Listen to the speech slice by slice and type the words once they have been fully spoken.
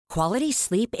Quality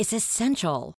sleep is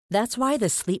essential. That's why the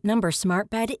Sleep Number Smart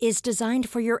Bed is designed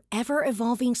for your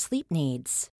ever-evolving sleep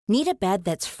needs. Need a bed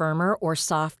that's firmer or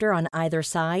softer on either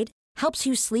side? Helps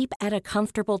you sleep at a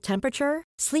comfortable temperature?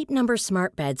 Sleep Number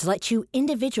Smart Beds let you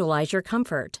individualize your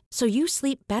comfort, so you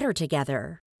sleep better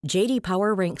together. J.D.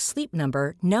 Power ranks Sleep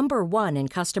Number number 1 in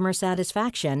customer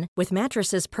satisfaction with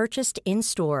mattresses purchased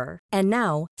in-store. And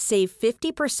now, save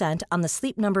 50% on the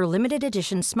Sleep Number Limited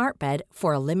Edition Smart Bed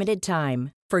for a limited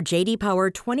time. For J.D. Power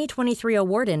 2023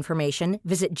 award information,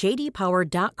 visit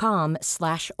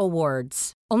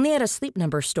jdpower.com/awards. Only at a Sleep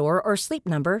Number store or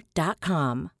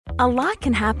sleepnumber.com. A lot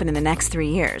can happen in the next 3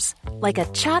 years. Like a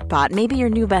chatbot may be your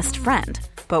new best friend.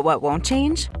 But what won't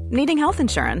change? Needing health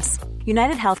insurance.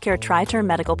 United Healthcare Tri-Term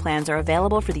Medical Plans are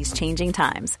available for these changing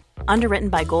times. Underwritten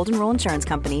by Golden Rule Insurance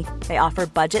Company, they offer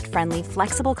budget-friendly,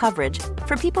 flexible coverage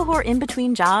for people who are in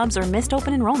between jobs or missed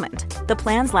open enrollment. The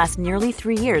plans last nearly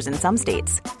 3 years in some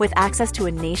states, with access to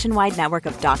a nationwide network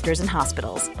of doctors and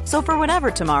hospitals. So for whatever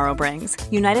tomorrow brings,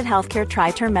 United Healthcare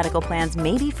Tri-Term Medical Plans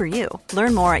may be for you.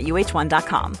 Learn more at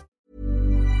uh1.com.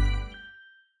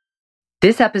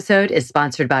 This episode is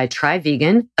sponsored by Try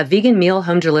Vegan, a vegan meal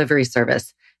home delivery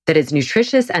service that is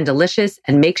nutritious and delicious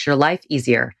and makes your life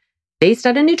easier. Based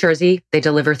out of New Jersey, they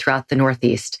deliver throughout the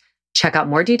Northeast. Check out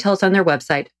more details on their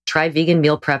website,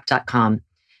 tryveganmealprep.com.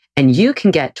 And you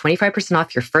can get 25%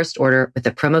 off your first order with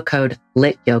the promo code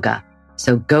LITYOGA.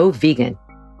 So go vegan.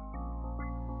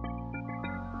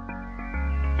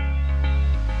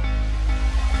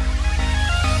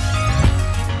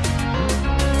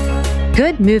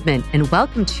 Good movement, and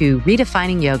welcome to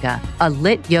Redefining Yoga, a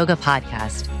lit yoga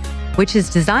podcast, which is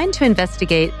designed to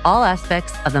investigate all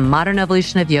aspects of the modern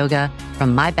evolution of yoga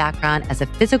from my background as a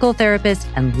physical therapist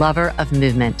and lover of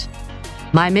movement.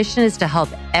 My mission is to help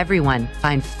everyone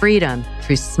find freedom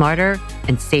through smarter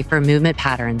and safer movement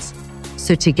patterns,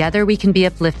 so together we can be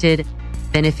uplifted,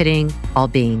 benefiting all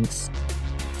beings.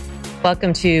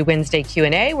 Welcome to Wednesday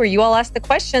Q&A, where you all ask the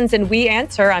questions and we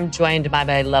answer. I'm joined by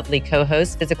my lovely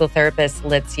co-host, physical therapist,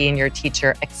 lit senior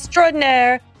teacher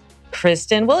extraordinaire,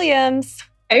 Kristen Williams.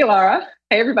 Hey, Laura.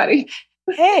 Hey, everybody.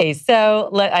 Hey, so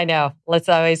I know, let's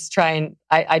always try and,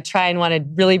 I try and want to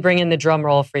really bring in the drum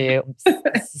roll for you.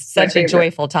 Such a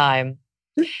joyful time.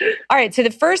 All right, so the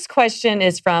first question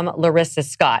is from Larissa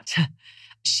Scott.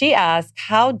 She asks,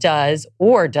 how does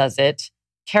it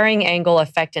carrying angle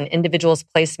affect an individual's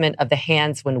placement of the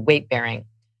hands when weight bearing,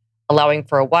 allowing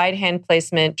for a wide hand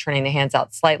placement, turning the hands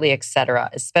out slightly, etc.,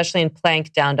 especially in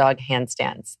plank, down dog,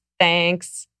 handstands?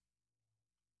 Thanks.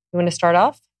 You want to start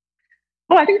off?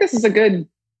 Well, I think this is a good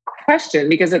question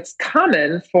because it's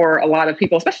common for a lot of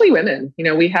people, especially women. You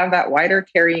know, we have that wider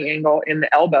carrying angle in the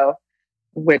elbow,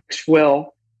 which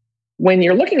will, when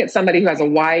you're looking at somebody who has a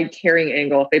wide carrying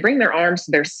angle, if they bring their arms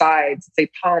to their sides, say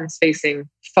palms facing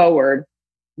forward,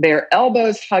 their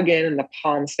elbows hug in and the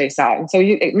palms face out. And so and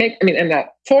the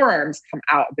forearms come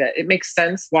out a bit. It makes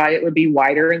sense why it would be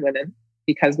wider in women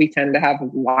because we tend to have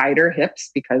wider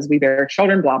hips because we bear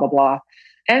children, blah, blah, blah.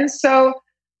 And so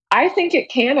I think it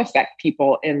can affect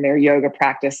people in their yoga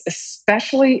practice,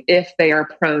 especially if they are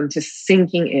prone to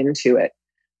sinking into it.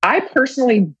 I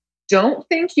personally don't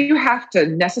think you have to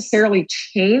necessarily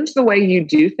change the way you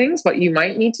do things. What you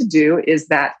might need to do is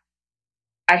that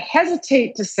I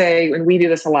hesitate to say, and we do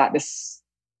this a lot,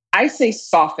 I say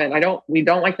soften. We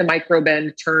don't like the micro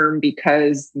bend term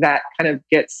because that kind of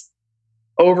gets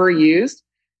overused.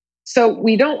 So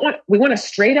we want a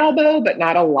straight elbow, but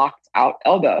not a locked out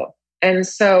elbow. And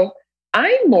so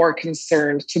I'm more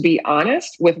concerned, to be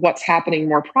honest, with what's happening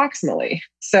more proximally.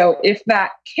 So if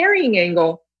that carrying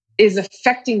angle is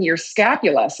affecting your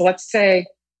scapula, so let's say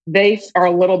they are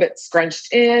a little bit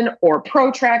scrunched in or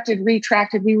protracted,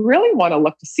 retracted, we really want to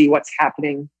look to see what's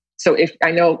happening. So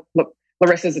look,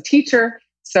 Larissa's a teacher,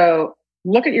 so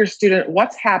look at your student,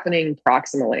 what's happening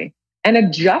proximally, and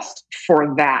adjust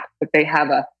for that they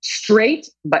have a straight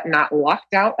but not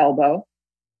locked out elbow,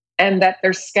 and that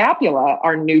their scapula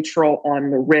are neutral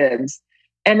on the ribs.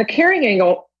 And the carrying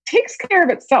angle takes care of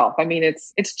itself. I mean,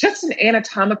 it's just an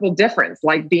anatomical difference,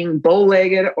 like being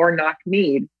bow-legged or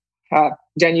knock-kneed,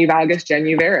 genu valgus,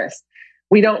 genu varus.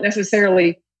 We don't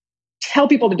necessarily tell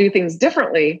people to do things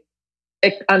differently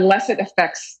unless it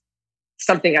affects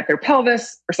something at their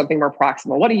pelvis or something more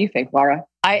proximal. What do you think, Laura?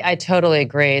 I totally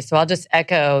agree. So I'll just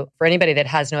echo for anybody that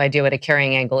has no idea what a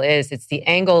carrying angle is. It's the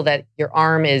angle that your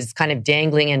arm is kind of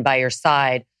dangling in by your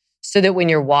side so that when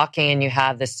you're walking and you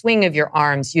have the swing of your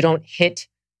arms, you don't hit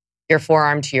your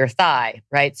forearm to your thigh,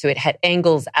 right? So it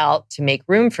angles out to make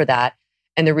room for that.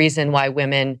 And the reason why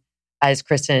women, as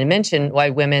Kristen had mentioned,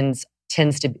 why women's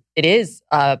it is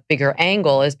a bigger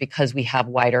angle is because we have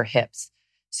wider hips.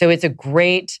 So it's a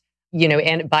great,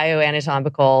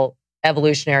 bioanatomical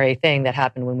evolutionary thing that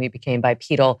happened when we became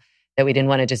bipedal, that we didn't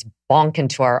want to just bonk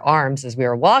into our arms as we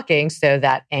were walking, so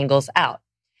that angles out.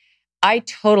 I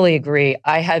totally agree.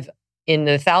 In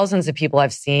the thousands of people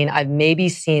I've seen, I've maybe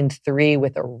seen 3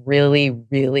 with a really,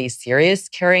 really serious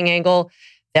carrying angle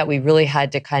that we really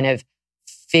had to kind of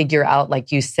figure out,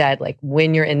 like you said, like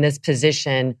when you're in this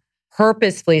position,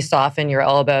 purposefully soften your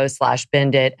elbow /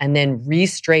 bend it, and then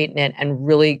re-straighten it and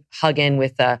really hug in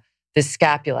with the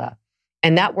scapula.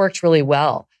 And that worked really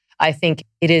well. I think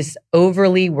it is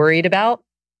overly worried about,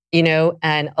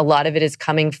 and a lot of it is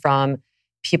coming from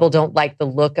people don't like the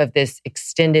look of this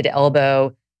extended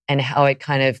elbow and how it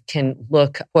kind of can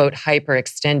look, quote,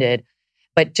 hyperextended.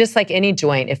 But just like any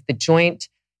joint, if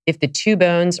the 2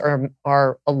 bones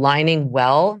are aligning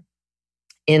well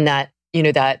in that,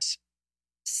 that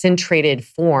centrated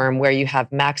form where you have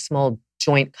maximal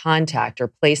joint contact or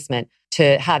placement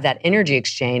to have that energy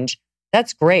exchange,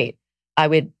 that's great. I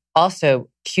would also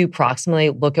cue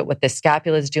proximally, look at what the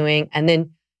scapula is doing, and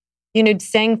then,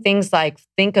 saying things like,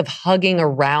 think of hugging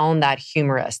around that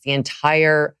humerus, the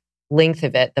entire length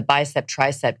of it, the bicep,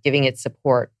 tricep, giving it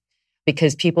support.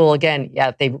 Because people, again,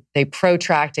 they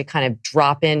protract to kind of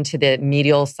drop into the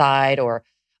medial side, or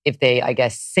if they,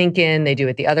 sink in, they do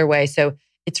it the other way. So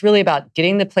it's really about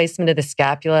getting the placement of the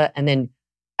scapula and then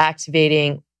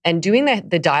activating and doing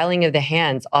the dialing of the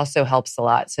hands also helps a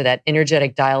lot. So that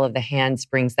energetic dial of the hands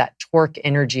brings that torque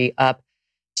energy up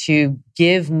to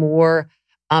give more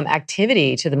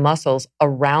activity to the muscles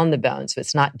around the bone. So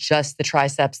it's not just the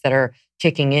triceps that are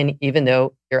kicking in, even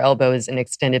though your elbow is in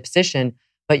extended position,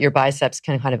 but your biceps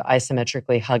can kind of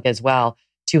isometrically hug as well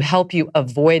to help you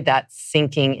avoid that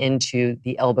sinking into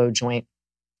the elbow joint.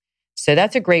 So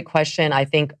that's a great question. I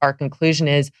think our conclusion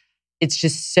is it's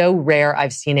just so rare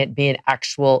I've seen it be an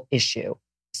actual issue.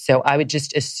 So I would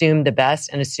just assume the best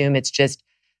and assume it's just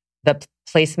the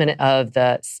placement of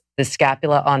the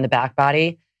scapula on the back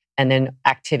body and then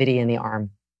activity in the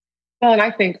arm. Well, and I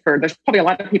think there's probably a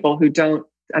lot of people who don't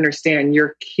understand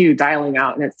your cue dialing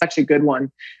out, and it's such a good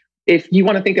one. If you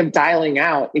want to think of dialing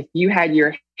out, if you had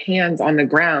your hands on the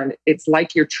ground, it's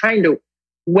like you're trying to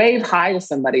wave hi to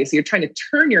somebody. So you're trying to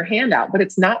turn your hand out, but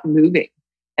it's not moving.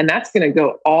 And that's going to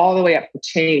go all the way up the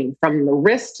chain from the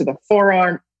wrist to the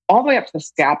forearm, all the way up to the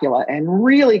scapula, and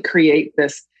really create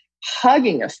this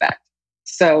hugging effect.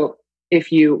 So if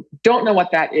you don't know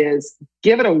what that is,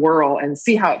 give it a whirl and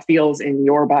see how it feels in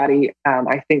your body.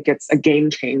 I think it's a game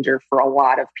changer for a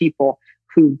lot of people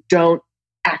who don't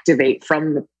activate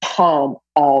from the palm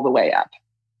all the way up.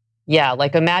 Yeah,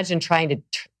 like imagine trying to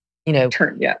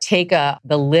take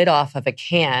the lid off of a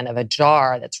can, of a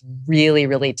jar that's really,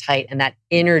 really tight, and that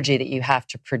energy that you have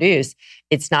to produce,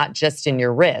 it's not just in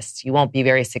your wrist. You won't be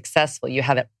very successful. You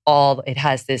have it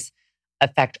has this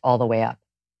effect all the way up.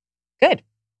 Good.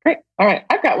 Great. All right.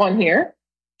 I've got one here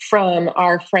from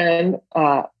our friend,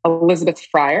 Elizabeth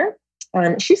Fryer.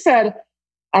 She said,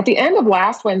 at the end of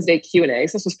last Wednesday Q&A,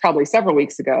 so this was probably several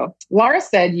weeks ago, Laura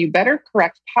said you better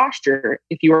correct posture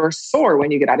if you are sore when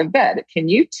you get out of bed. Can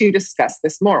you two discuss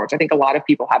this more? Which I think a lot of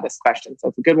people have this question. So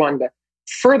it's a good one to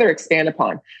further expand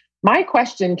upon. My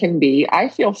question can be, I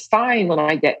feel fine when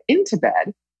I get into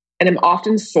bed and am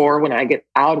often sore when I get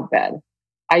out of bed.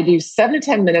 I do 7 to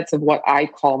 10 minutes of what I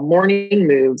call morning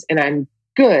moves, and I'm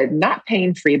good, not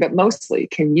pain-free, but mostly.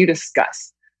 Can you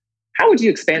discuss? How would you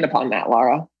expand upon that,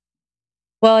 Laura?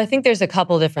 Well, I think there's a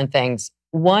couple different things.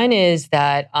 One is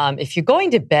that if you're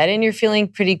going to bed and you're feeling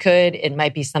pretty good, it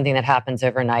might be something that happens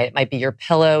overnight. It might be your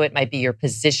pillow. It might be your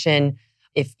position.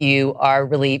 If you are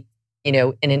really, in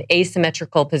an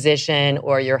asymmetrical position,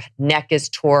 or your neck is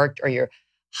torqued, or you're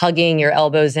hugging your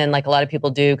elbows in like a lot of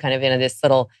people do, kind of in this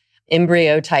little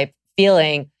embryo type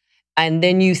feeling, and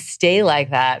then you stay like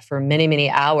that for many, many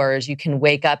hours, you can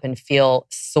wake up and feel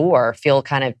sore, feel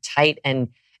kind of tight and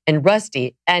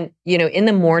rusty. And, in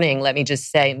the morning, let me just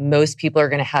say, most people are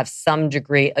going to have some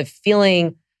degree of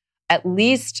feeling at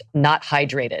least not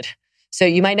hydrated. So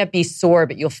you might not be sore,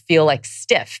 but you'll feel like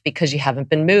stiff because you haven't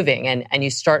been moving, and you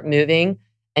start moving,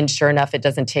 and sure enough, it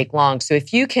doesn't take long. So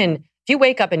if you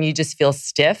wake up and you just feel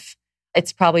stiff,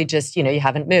 it's probably just, you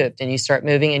haven't moved, and you start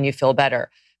moving and you feel better.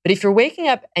 But if you're waking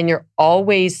up and you're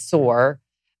always sore,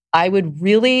 I would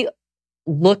really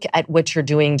look at what you're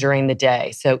doing during the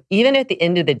day. So even at the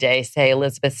end of the day, say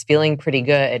Elizabeth's feeling pretty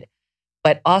good,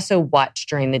 but also watch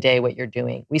during the day what you're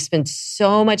doing. We spend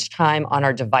so much time on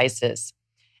our devices.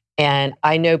 And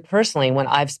I know personally, when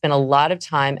I've spent a lot of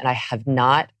time, and I have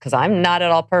not, because I'm not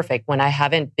at all perfect, when I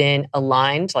haven't been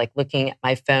aligned, like looking at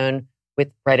my phone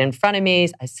with right in front of me.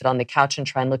 I sit on the couch and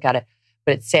try and look at it.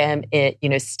 But say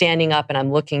I'm standing up and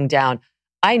I'm looking down.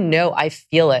 I know I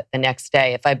feel it the next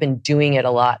day if I've been doing it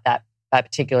a lot that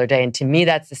particular day. And to me,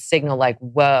 that's a signal like,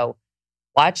 whoa,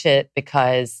 watch it,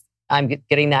 because I'm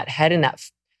getting that head in that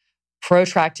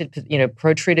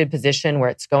protruted position where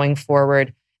it's going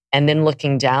forward and then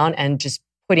looking down and just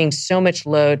putting so much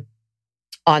load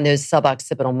on those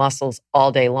suboccipital muscles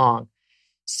all day long.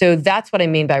 So that's what I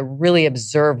mean by really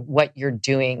observe what you're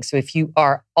doing. So if you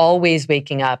are always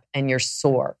waking up and you're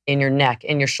sore in your neck,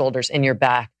 in your shoulders, in your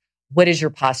back, what is your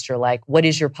posture like? What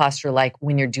is your posture like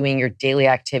when you're doing your daily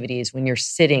activities, when you're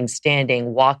sitting,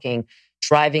 standing, walking,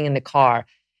 driving in the car?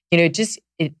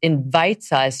 It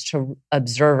invites us to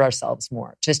observe ourselves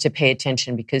more, just to pay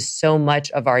attention, because so much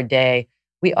of our day,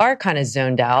 we are kind of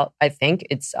zoned out. I think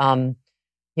it's,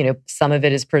 some of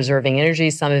it is preserving energy.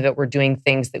 Some of it we're doing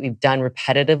things that we've done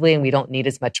repetitively and we don't need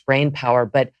as much brain power,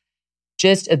 but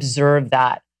just observe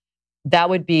that.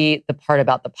 That would be the part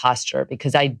about the posture,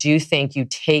 because I do think you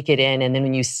take it in and then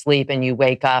when you sleep and you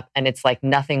wake up and it's like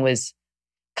nothing was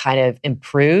kind of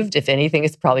improved. If anything,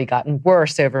 it's probably gotten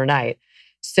worse overnight.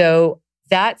 So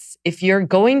that's, if you're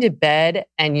going to bed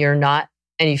and you're not,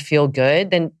 and you feel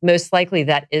good, then most likely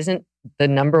that isn't the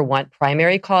number one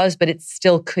primary cause, but it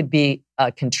still could be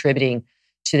contributing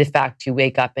to the fact you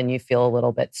wake up and you feel a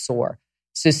little bit sore.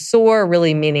 So sore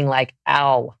really meaning like,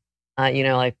 ow,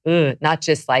 not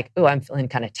just like, oh, I'm feeling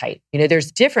kind of tight.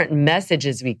 There's different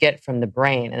messages we get from the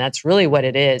brain. And that's really what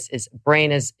it is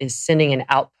brain is sending an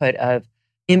output of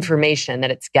information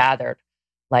that it's gathered.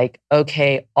 Like,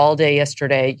 okay, all day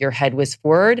yesterday, your head was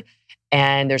forward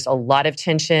and there's a lot of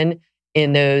tension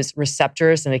in those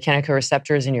receptors, the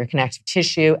mechanoreceptors in your connective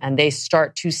tissue, and they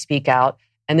start to speak out.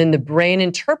 And then the brain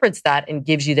interprets that and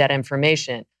gives you that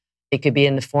information. It could be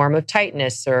in the form of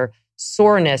tightness or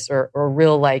soreness or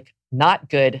real like not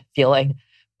good feeling,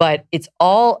 but it's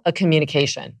all a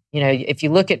communication. If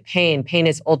you look at pain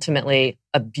is ultimately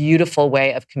a beautiful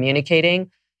way of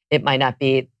communicating. It might not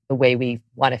be the way we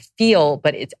want to feel,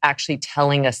 but it's actually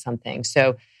telling us something.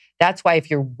 So that's why if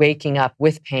you're waking up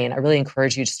with pain, I really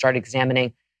encourage you to start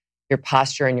examining your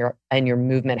posture and your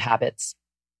movement habits.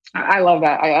 I love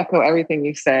that. I echo everything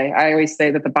you say. I always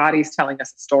say that the body's telling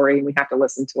us a story and we have to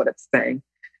listen to what it's saying.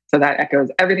 So that echoes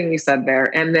everything you said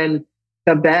there. And then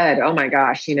the bed, oh my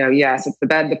gosh, yes, it's the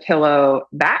bed, the pillow.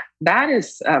 That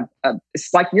is,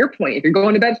 it's like your point. If you're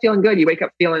going to bed feeling good, you wake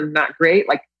up feeling not great.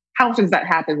 Like, how often does that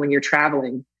happen when you're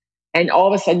traveling? And all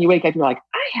of a sudden you wake up and you're like,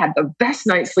 I had the best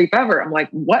night's sleep ever. I'm like,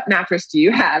 what mattress do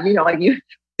you have?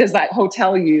 Does that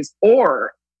hotel use?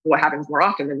 Or what happens more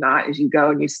often than not is you go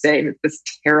and you stay with this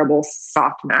terrible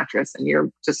soft mattress and you're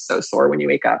just so sore when you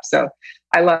wake up. So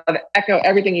I echo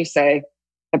everything you say.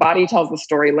 The body tells the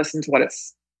story. Listen to what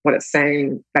it's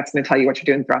saying. That's going to tell you what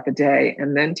you're doing throughout the day.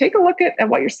 And then take a look at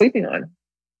what you're sleeping on.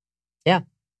 Yeah.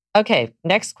 Okay.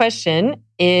 Next question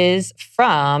is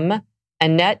from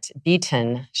Annette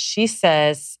Beaton. She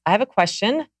says, I have a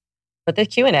question for the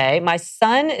Q&A. My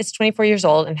son is 24 years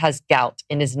old and has gout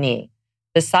in his knee.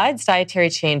 Besides dietary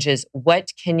changes, what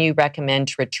can you recommend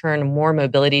to return more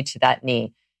mobility to that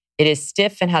knee? It is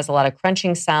stiff and has a lot of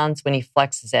crunching sounds when he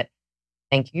flexes it.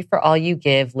 Thank you for all you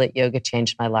give. Lit Yoga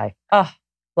changed my life. Oh,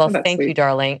 well, thank you,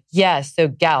 darling. Yeah, so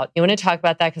gout. You want to talk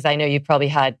about that? Because I know you probably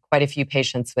had quite a few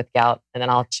patients with gout, and then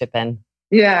I'll chip in.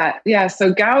 Yeah.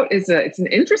 So gout it's an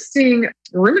interesting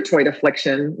rheumatoid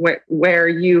affliction where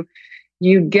you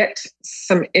get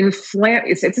some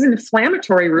it's an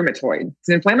inflammatory rheumatoid. It's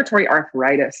an inflammatory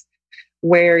arthritis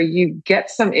where you get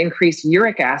some increased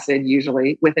uric acid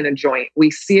usually within a joint.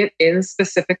 We see it in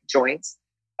specific joints.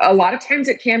 A lot of times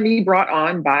it can be brought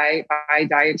on by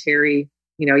dietary,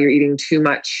 you're eating too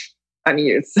much. I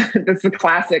mean, it's the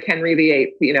classic Henry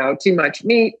VIII, too much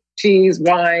meat, cheese,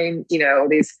 wine,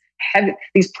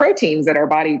 these proteins that our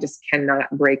body just cannot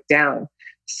break down.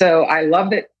 So I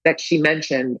love that she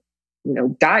mentioned,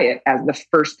 diet as the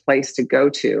first place to go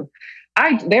to.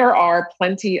 There are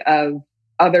plenty of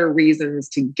other reasons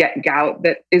to get gout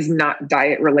that is not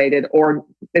diet related or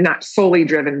not solely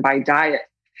driven by diet.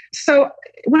 So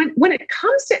when it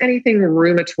comes to anything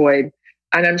rheumatoid,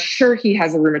 and I'm sure he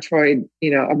has a rheumatoid,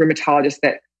 a rheumatologist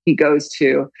that he goes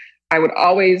to, I would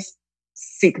always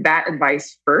seek that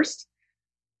advice first.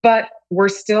 But we're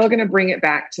still going to bring it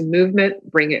back to movement,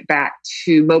 bring it back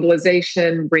to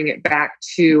mobilization, bring it back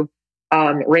to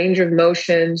range of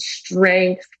motion,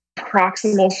 strength,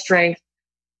 proximal strength,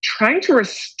 trying to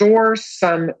restore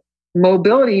some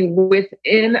mobility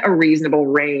within a reasonable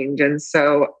range. And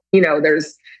so,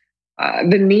 there's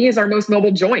the knee is our most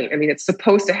mobile joint. I mean, it's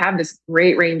supposed to have this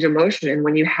great range of motion. And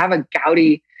when you have a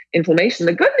gouty inflammation.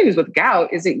 The good news with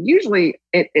gout is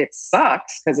it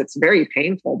sucks because it's very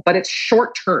painful, but it's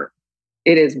short term.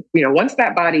 It is, once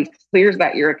that body clears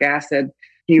that uric acid,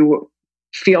 you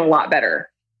feel a lot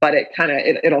better, but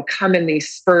it'll come in these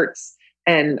spurts.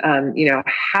 And,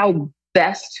 how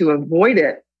best to avoid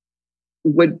it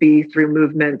would be through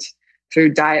movement,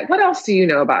 through diet. What else do you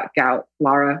know about gout,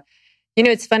 Laura?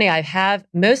 It's funny.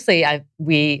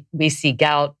 We see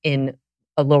gout in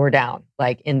a lower down,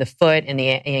 like in the foot and the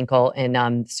ankle.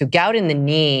 And so gout in the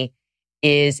knee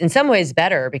is in some ways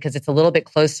better because it's a little bit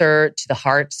closer to the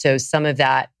heart. So some of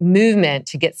that movement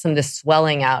to get some of the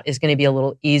swelling out is going to be a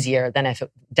little easier than if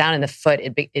down in the foot.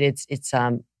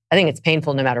 I think it's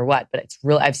painful no matter what, but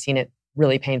I've seen it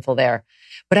really painful there.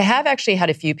 But I have actually had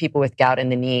a few people with gout in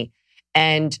the knee.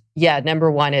 And yeah,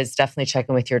 number one is definitely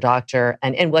checking with your doctor.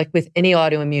 And like with any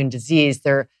autoimmune disease,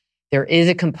 there is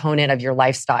a component of your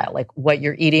lifestyle, like what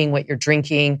you're eating, what you're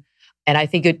drinking. And I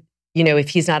think if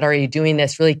he's not already doing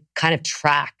this, really kind of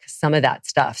track some of that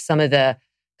stuff, some of the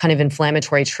kind of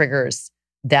inflammatory triggers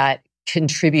that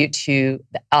contribute to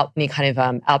any kind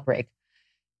of outbreak.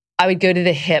 I would go to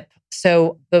the hip.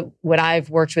 So when I've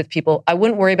worked with people, I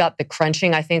wouldn't worry about the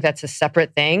crunching. I think that's a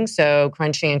separate thing. So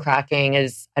crunching and cracking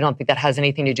I don't think that has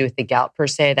anything to do with the gout per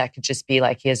se. That could just be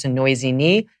like he has a noisy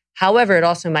knee. However, it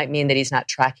also might mean that he's not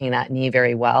tracking that knee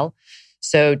very well.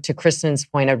 So to Kristen's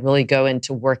point, I'd really go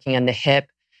into working on the hip,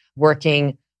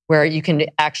 working where you can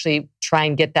actually try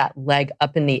and get that leg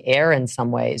up in the air in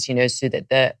some ways, so that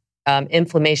the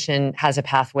inflammation has a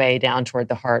pathway down toward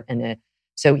the heart. And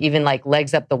so even like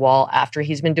legs up the wall after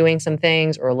he's been doing some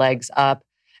things, or legs up,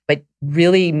 but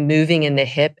really moving in the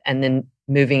hip and then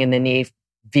moving in the knee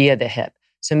via the hip.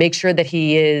 So make sure that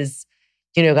he is,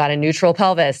 got a neutral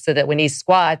pelvis so that when he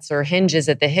squats or hinges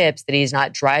at the hips, that he's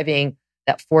not driving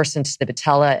that force into the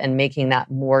patella and making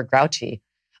that more grouchy.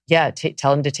 Yeah,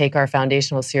 tell him to take our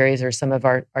foundational series or some of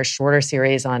our shorter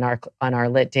series on our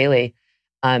Lit Daily.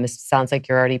 It sounds like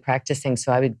you're already practicing,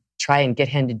 so I would try and get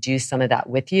him to do some of that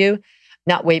with you.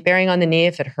 Not weight bearing on the knee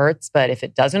if it hurts, but if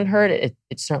it doesn't hurt, it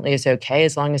certainly is okay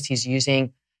as long as he's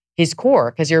using his core.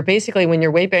 Because you're basically, when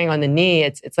you're weight bearing on the knee,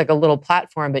 it's like a little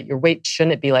platform, but your weight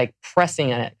shouldn't be like pressing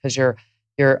in it because you're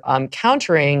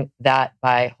countering that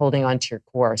by holding onto your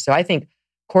core. So I think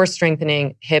core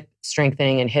strengthening, hip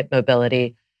strengthening, and hip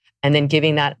mobility, and then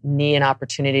giving that knee an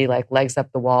opportunity, like legs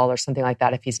up the wall or something like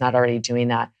that, if he's not already doing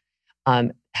that,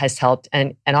 has helped.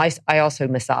 And I also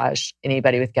massage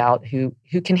anybody with gout who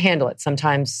can handle it.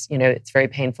 Sometimes, it's very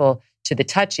painful to the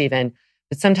touch even,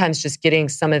 but sometimes just getting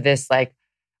some of this like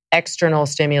external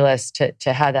stimulus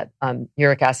to have that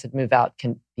uric acid move out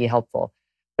can be helpful.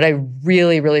 But I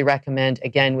really, really recommend,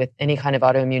 again, with any kind of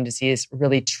autoimmune disease,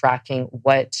 really tracking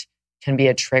what can be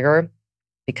a trigger,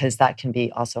 because that can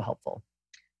be also helpful.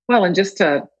 Well, and just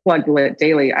to plug Lit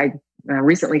Daily, I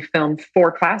recently filmed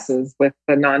 4 classes with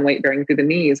the non-weight bearing through the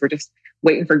knees. We're just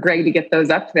waiting for Greg to get those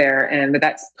up there. And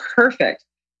that's perfect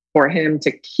for him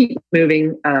to keep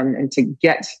moving and to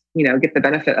get the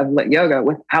benefit of Lit Yoga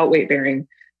without weight bearing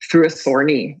through a sore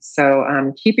knee.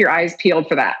 So keep your eyes peeled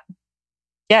for that.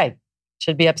 Yeah,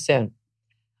 should be up soon.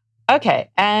 Okay.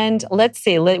 And let's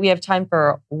see, we have time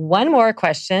for one more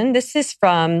question. This is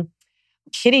from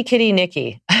Kitty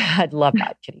Nikki. I'd love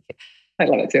that, Kitty. I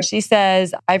love it too. She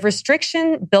says, I have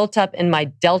restriction built up in my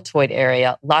deltoid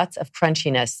area, lots of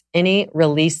crunchiness. Any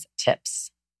release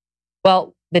tips?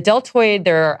 Well, the deltoid,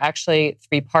 there are actually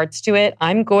 3 parts to it.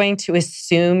 I'm going to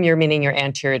assume you're meaning your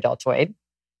anterior deltoid.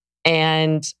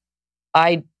 And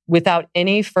without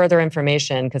any further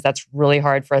information, because that's really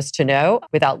hard for us to know,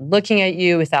 without looking at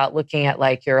you, without looking at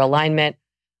like your alignment,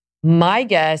 my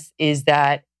guess is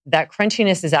that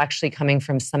crunchiness is actually coming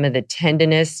from some of the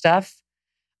tendinous stuff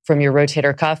from your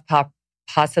rotator cuff,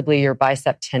 possibly your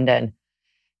bicep tendon.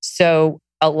 So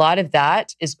a lot of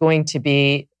that is going to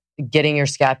be getting your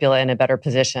scapula in a better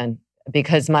position,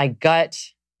 because my gut,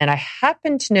 and I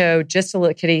happen to know just a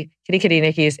little, Kitty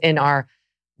Nikki is in our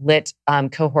Lit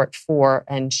cohort 4,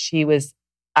 and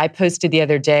I posted the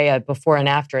other day a before and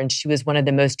after, and she was one of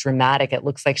the most dramatic. It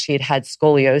looks like she had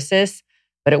scoliosis,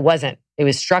 but it wasn't. It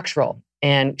was structural,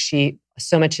 and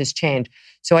so much has changed.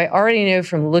 So I already know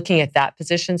from looking at that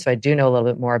position, so I do know a little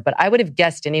bit more, but I would have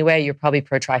guessed anyway, you're probably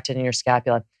protracted in your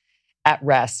scapula at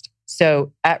rest.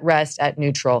 So at rest, at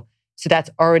neutral. So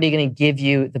that's already going to give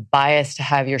you the bias to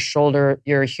have your shoulder,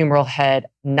 your humeral head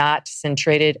not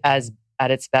centrated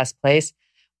at its best place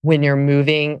when you're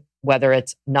moving, whether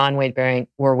it's non-weight bearing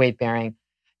or weight bearing.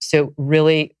 So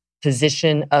really,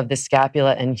 position of the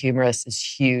scapula and humerus is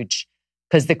huge.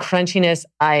 Because the crunchiness,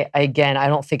 I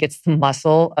don't think it's the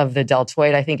muscle of the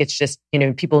deltoid. I think it's just,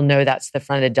 people know that's the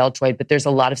front of the deltoid, but there's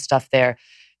a lot of stuff there.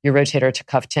 Your rotator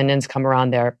cuff tendons come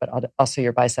around there, but also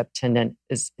your bicep tendon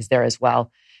is there as well.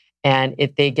 And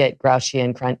if they get grouchy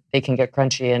and they can get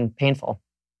crunchy and painful.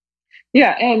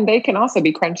 Yeah, and they can also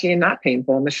be crunchy and not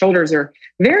painful. And the shoulders are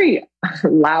very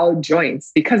loud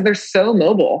joints because they're so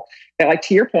mobile. That, like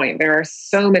to your point, there are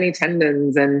so many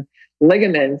tendons and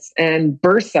ligaments and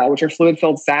bursa, which are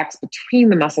fluid-filled sacs between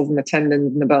the muscles and the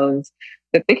tendons and the bones,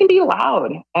 that they can be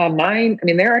loud.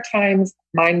 There are times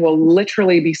mine will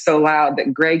literally be so loud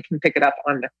that Greg can pick it up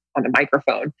on the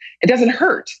microphone. It doesn't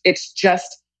hurt. It's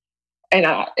just, and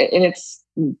it's,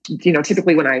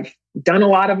 typically when I've done a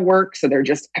lot of work, so they're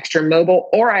just extra mobile,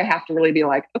 or I have to really be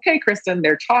like, okay, Kristen,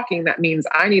 they're talking. That means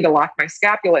I need to lock my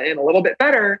scapula in a little bit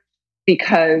better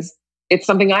because it's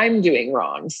something I'm doing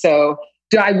wrong. So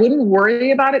I wouldn't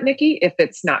worry about it, Nikki, if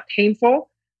it's not painful.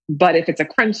 But if it's a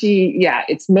crunchy,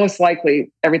 it's most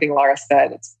likely everything Laura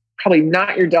said. It's probably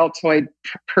not your deltoid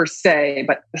per se,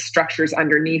 but the structures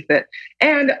underneath it.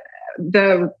 And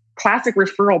the classic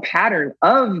referral pattern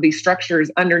of the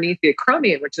structures underneath the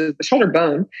acromion, which is the shoulder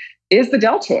bone, is the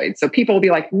deltoid. So people will be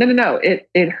like, no,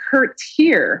 it hurts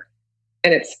here.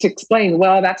 And it's to explain,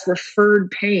 well, that's referred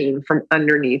pain from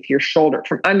underneath your shoulder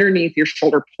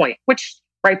point, which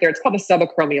right there, it's called the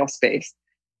subacromial space.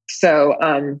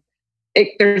 So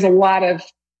there's a lot of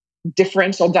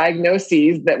differential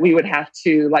diagnoses that we would have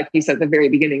to, like you said at the very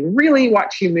beginning, really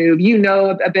watch you move. You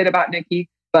know a bit about Nikki,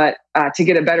 but to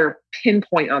get a better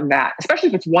pinpoint on that, especially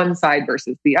if it's one side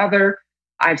versus the other.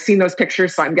 I've seen those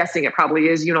pictures, so I'm guessing it probably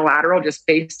is unilateral just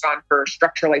based on her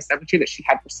structural asymmetry that she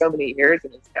had for so many years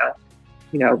and is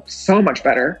now, so much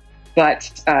better.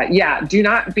 But do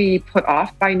not be put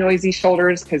off by noisy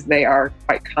shoulders because they are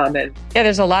quite common. Yeah,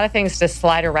 there's a lot of things to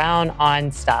slide around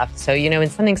on stuff. So, when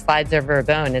something slides over a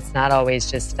bone, it's not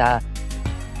always just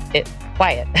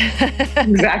quiet.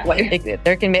 Exactly.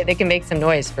 they can make some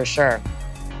noise for sure.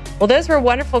 Well, those were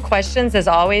wonderful questions. As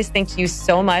always, thank you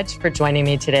so much for joining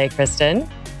me today, Kristen.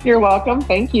 You're welcome.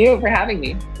 Thank you for having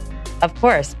me. Of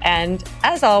course. And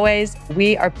as always,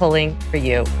 we are pulling for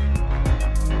you.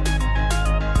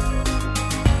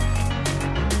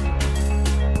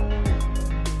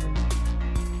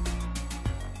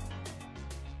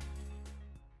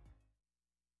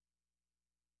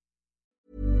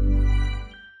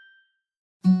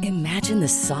 Imagine the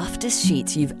softest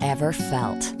sheets you've ever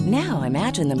felt. Now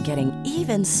imagine them getting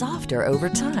even softer over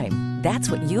time.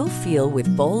 That's what you'll feel with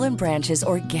Boll & Branch's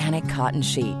organic cotton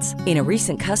sheets. In a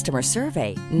recent customer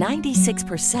survey,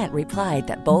 96% replied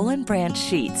that Boll & Branch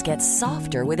sheets get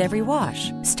softer with every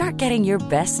wash. Start getting your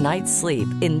best night's sleep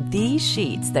in these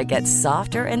sheets that get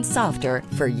softer and softer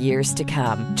for years to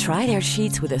come. Try their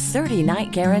sheets with a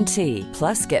 30-night guarantee.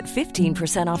 Plus, get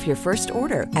 15% off your first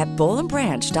order at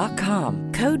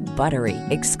bollandbranch.com. Code BUTTERY.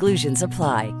 Exclusions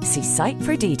apply. See site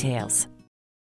for details.